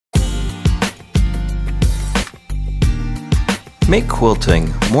Make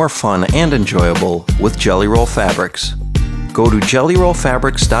quilting more fun and enjoyable with Jelly Roll Fabrics. Go to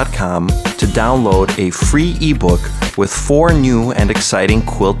jellyrollfabrics.com to download a free ebook with 4 new and exciting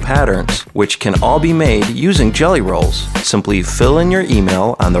quilt patterns, which can all be made using jelly rolls. Simply fill in your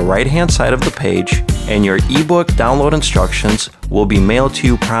email on the right-hand side of the page, and your ebook download instructions will be mailed to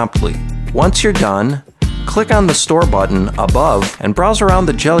you promptly. Once you're done, click on the store button above and browse around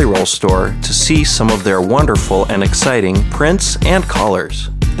the Jelly Roll store to see some of their wonderful and exciting prints and colors.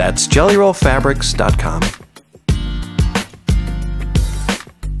 That's jellyrollfabrics.com.